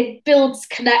 It builds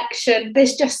connection.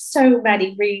 There's just so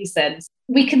many reasons.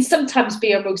 We can sometimes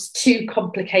be almost too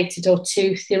complicated or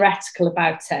too theoretical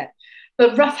about it.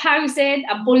 But roughhousing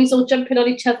and boys all jumping on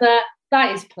each other,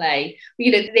 that is play.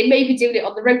 They may be doing it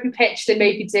on the rugby pitch, they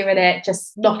may be doing it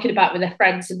just knocking about with their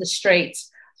friends in the street,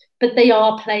 but they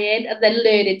are playing, and they're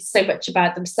learning so much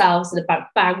about themselves and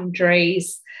about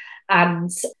boundaries,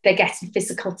 and they're getting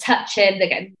physical touching, they're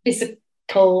getting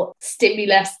physical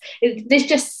stimulus. There's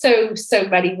just so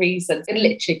many reasons. I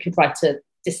literally could write a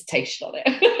dissertation on it.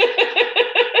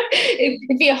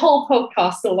 It'd be a whole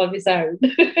podcast all on its own.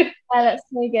 Yeah, that's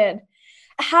so good.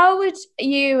 How would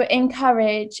you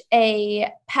encourage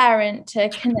a parent to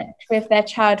connect with their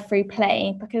child through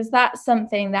play? Because that's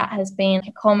something that has been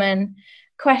a common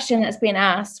question that's been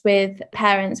asked with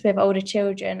parents with older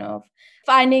children, of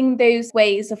finding those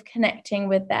ways of connecting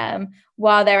with them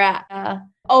while they're at an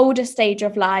older stage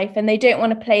of life and they don't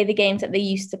want to play the games that they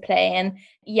used to play. And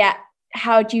yet,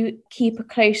 how do you keep a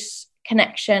close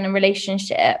connection and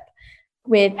relationship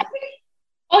with?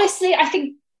 Honestly, I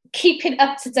think keeping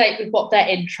up to date with what their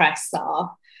interests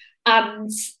are.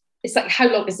 And it's like, how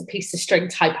long is a piece of string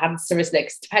type answer, isn't it?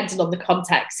 Because depending on the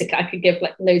context, I could give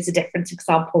like loads of different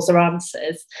examples or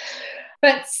answers.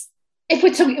 But if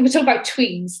we're talking about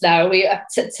tweens now, we're up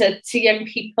to young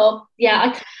people.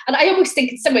 Yeah, I almost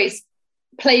think in some ways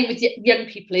playing with young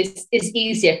people is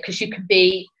easier, because you can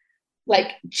be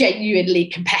like genuinely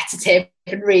competitive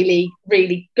and really,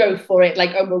 really go for it,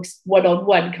 like almost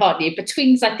one-on-one, can't you? But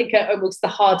tweens, I think, are almost the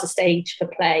hardest age for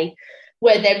play,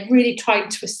 where they're really trying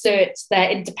to assert their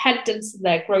independence and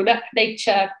their grown-up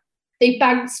nature. They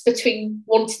bounce between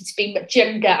wanting to be much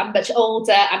younger and much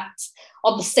older, and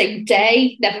on the same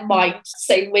day, never mind the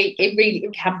same week. It really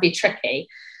can be tricky.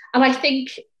 And I think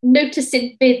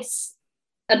noticing bids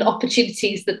and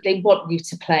opportunities that they want you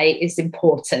to play is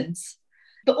important,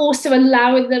 but also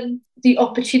allowing them the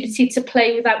opportunity to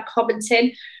play without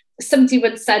commenting. Somebody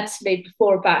once said to me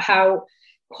before about how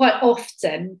quite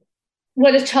often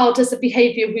when a child does a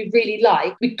behaviour we really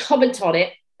like, we comment on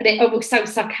it and it almost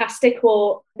sounds sarcastic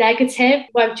or negative.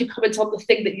 Why would you comment on the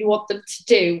thing that you want them to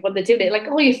do when they're doing it? Like,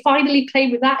 oh, you're finally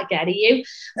playing with that again, are you?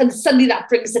 And suddenly that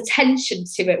brings attention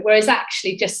to it, whereas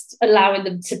actually just allowing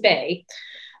them to be.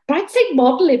 But I'd say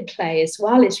modelling play as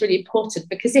well is really important,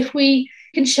 because if we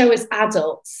can show as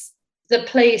adults that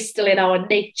play is still in our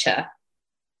nature,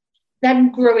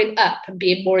 them growing up and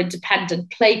being more independent,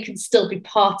 play can still be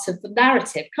part of the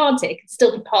narrative, can't it? It can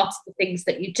still be part of the things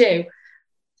that you do.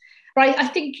 Right, I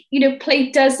think,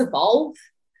 play does evolve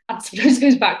and sometimes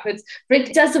goes backwards, but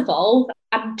it does evolve,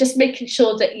 and just making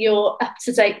sure that you're up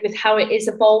to date with how it is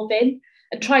evolving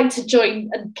and trying to join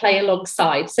and play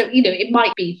alongside. So, it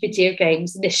might be video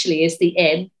games initially is the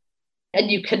in, and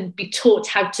you can be taught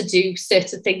how to do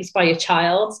certain things by your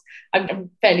child. I'm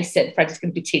fairly certain Fred is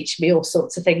going to be teaching me all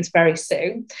sorts of things very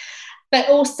soon. But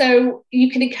also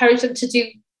you can encourage them to do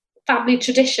family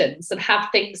traditions and have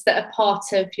things that are part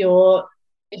of your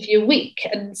week.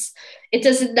 And it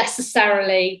doesn't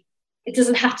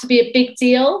have to be a big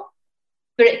deal,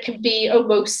 but it can be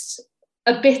almost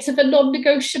a bit of a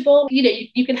non-negotiable.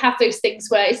 You can have those things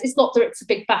where it's not that it's a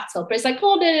big battle, but it's like,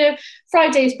 oh no,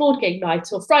 Friday is board game night,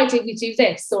 or Friday we do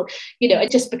this, or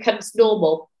it just becomes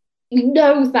normal.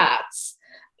 That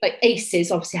like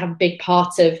ACEs obviously have a big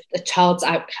part of the child's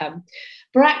outcome,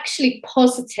 but actually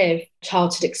positive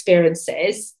childhood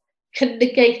experiences can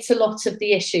negate a lot of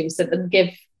the issues and give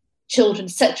children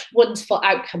such wonderful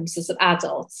outcomes as an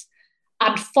adult.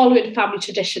 And following family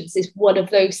traditions is one of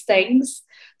those things.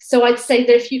 So I'd say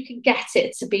that if you can get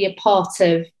it to be a part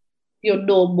of your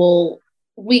normal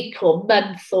week or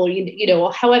month, or,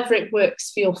 or however it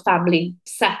works for your family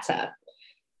setup,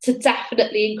 to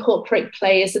definitely incorporate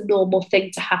play as a normal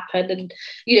thing to happen. And,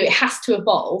 it has to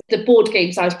evolve. The board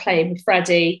games I was playing with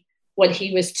Freddie when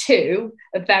he was 2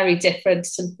 are very different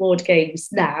to board games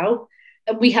now.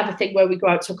 And we have a thing where we go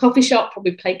out to a coffee shop and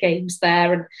we play games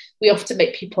there, and we often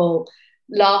make people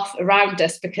laugh around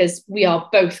us because we are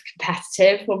both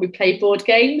competitive when we play board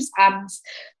games, and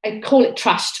I call it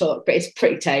trash talk, but it's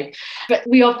pretty tame. But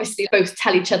we obviously both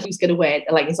tell each other who's going to win,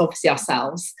 like it's obviously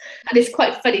ourselves, and it's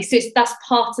quite funny. So that's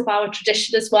part of our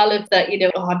tradition as well, of that,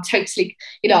 I'm totally,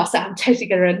 I'll say I'm totally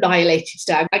going to annihilate you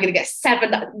today. I'm going to get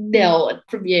 7-0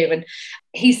 from you, and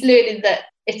he's learning that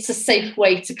it's a safe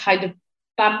way to kind of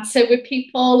banter with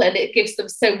people, and it gives them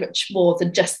so much more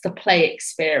than just the play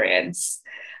experience.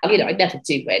 I never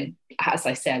do win. As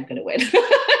I say, I'm going to win.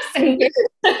 so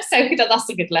that's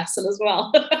a good lesson as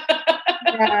well.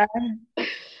 Yeah.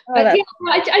 But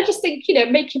I just think,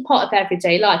 making part of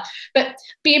everyday life. But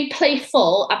being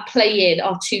playful and playing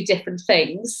are two different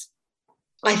things.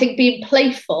 I think being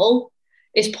playful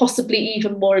is possibly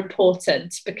even more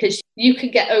important, because you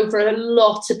can get over a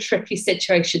lot of tricky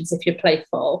situations if you're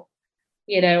playful.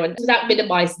 And without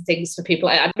minimising things for people.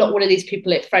 I'm not one of these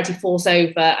people if Freddie falls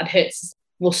over and hurts,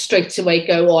 will straight away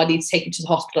go, oh, I need to take him to the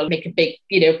hospital and make a big,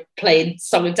 playing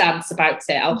song and dance about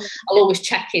it. I'll always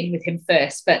check in with him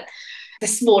first. But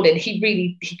this morning,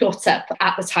 he got up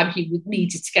at the time he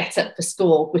needed to get up for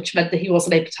school, which meant that he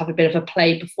wasn't able to have a bit of a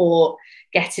play before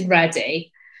getting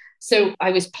ready. So I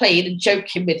was playing and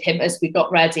joking with him as we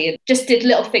got ready, and just did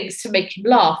little things to make him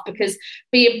laugh, because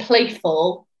being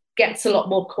playful gets a lot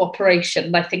more cooperation.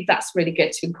 And I think that's really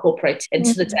good to incorporate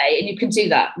into the day. And you can do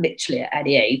that literally at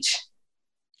any age.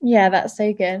 Yeah, that's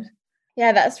so good.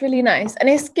 Yeah, that's really nice. And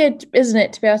it's good, isn't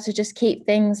it, to be able to just keep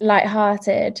things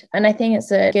lighthearted. And I think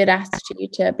it's a good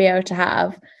attitude to be able to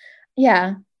have.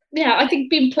 Yeah. Yeah, I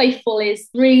think being playful is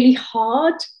really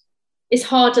hard. It's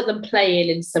harder than playing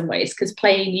in some ways, because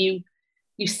playing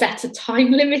you set a time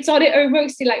limit on it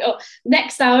almost. You're like, oh,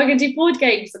 next hour we're going to do board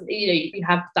games. And, you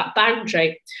have that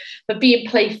boundary. But being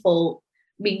playful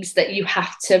means that you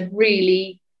have to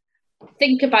really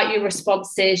think about your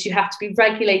responses. You have to be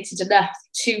regulated enough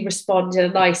to respond in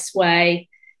a nice way,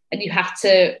 and you have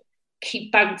to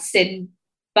keep bouncing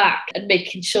back and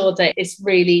making sure that it's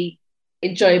really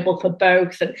enjoyable for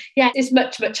both. And yeah, it's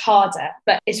much harder,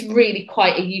 but it's really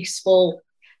quite a useful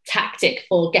tactic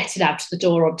for getting out the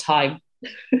door on time.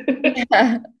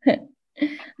 Yeah.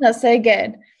 That's so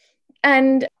good.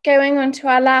 And going on to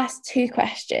our last 2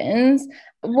 questions,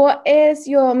 what is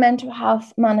your mental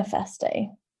health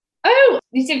manifesto? Oh,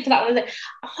 you did for that one.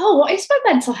 Oh, what is my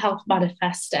mental health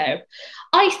manifesto?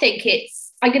 I think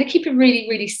I'm going to keep it really,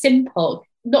 really simple,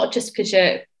 not just because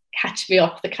you're catching me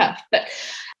off the cuff, but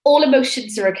all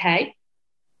emotions are okay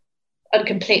and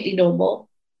completely normal.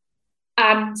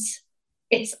 And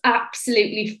it's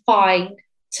absolutely fine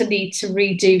to need to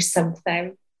redo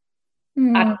something.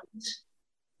 And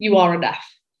you are enough.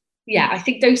 Yeah, I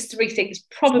think those 3 things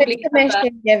probably.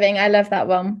 Permission giving. I love that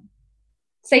one.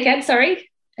 Say again, sorry.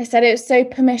 I said it was so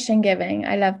permission giving.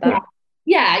 I love that.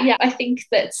 Yeah. I think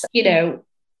that,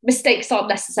 mistakes aren't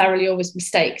necessarily always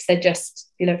mistakes. They're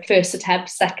just, first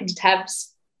attempts, second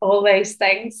attempts, all those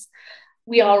things.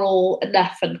 We are all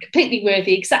enough and completely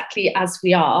worthy exactly as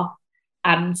we are.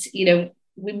 And,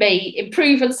 we may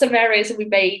improve in some areas and we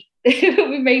may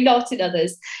we may not in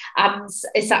others. And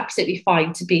it's absolutely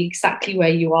fine to be exactly where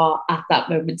you are at that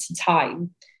moment in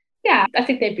time. Yeah, I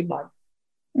think they'd be mine.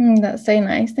 That's so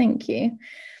nice. Thank you.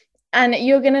 And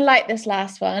you're going to like this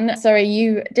last one. Sorry,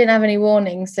 you didn't have any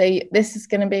warnings, so this is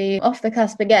going to be off the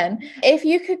cusp again. If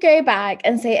you could go back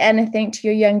and say anything to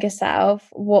your younger self,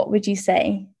 what would you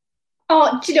say?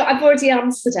 Oh, do you know, I've already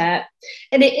answered it.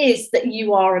 And it is that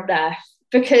you are enough.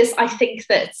 Because I think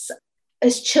that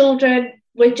as children,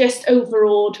 we're just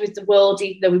overawed with the world,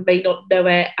 even though we may not know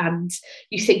it. And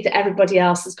you think that everybody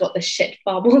else has got this shit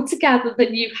far more together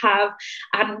than you have.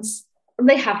 And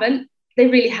they haven't. They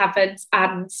really haven't.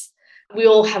 And we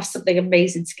all have something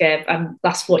amazing to give. And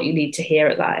that's what you need to hear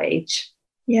at that age.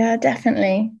 Yeah,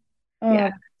 definitely.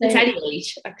 At any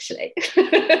age, actually.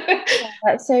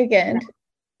 That's so good.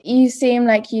 You seem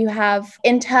like you have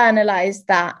internalized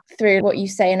that through what you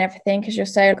say and everything, because you're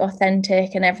so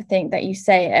authentic and everything that you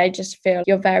say. I just feel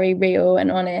you're very real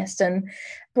and honest and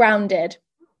grounded.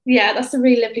 Yeah, that's a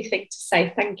really lovely thing to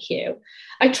say. Thank you.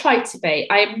 I try to be.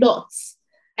 I am not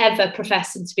ever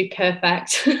professing to be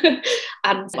perfect.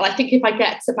 And I think if I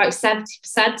get to about 70%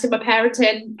 of my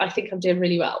parenting, I think I'm doing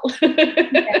really well.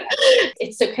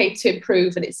 It's okay to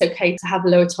improve and it's okay to have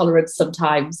lower tolerance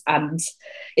sometimes. And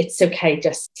it's okay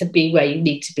just to be where you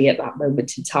need to be at that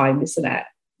moment in time, isn't it?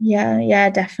 Yeah,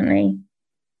 definitely.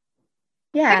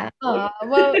 Yeah. Oh,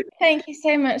 well, thank you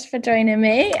so much for joining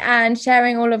me and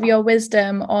sharing all of your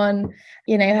wisdom on,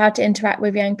 how to interact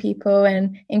with young people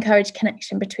and encourage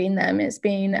connection between them. It's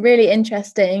been really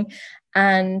interesting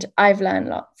and I've learned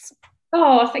lots.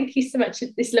 Oh, thank you so much.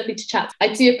 It's lovely to chat. I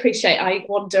do appreciate I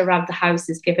wander around the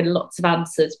houses giving lots of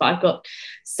answers, but I've got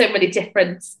so many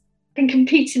different and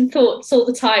competing thoughts all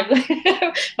the time.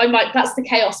 My mind, that's the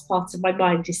chaos part of my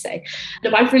mind, you say.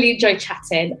 No, I've really enjoyed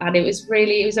chatting and it was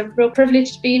a real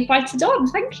privilege to be invited on.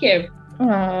 Thank you.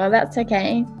 Oh, that's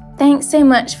okay. Thanks so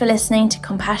much for listening to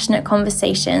Compassionate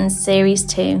Conversations Series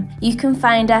 2. You can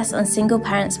find us on Single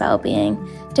Parents Wellbeing.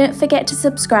 Don't forget to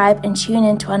subscribe and tune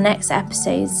in to our next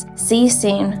episodes. See you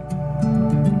soon.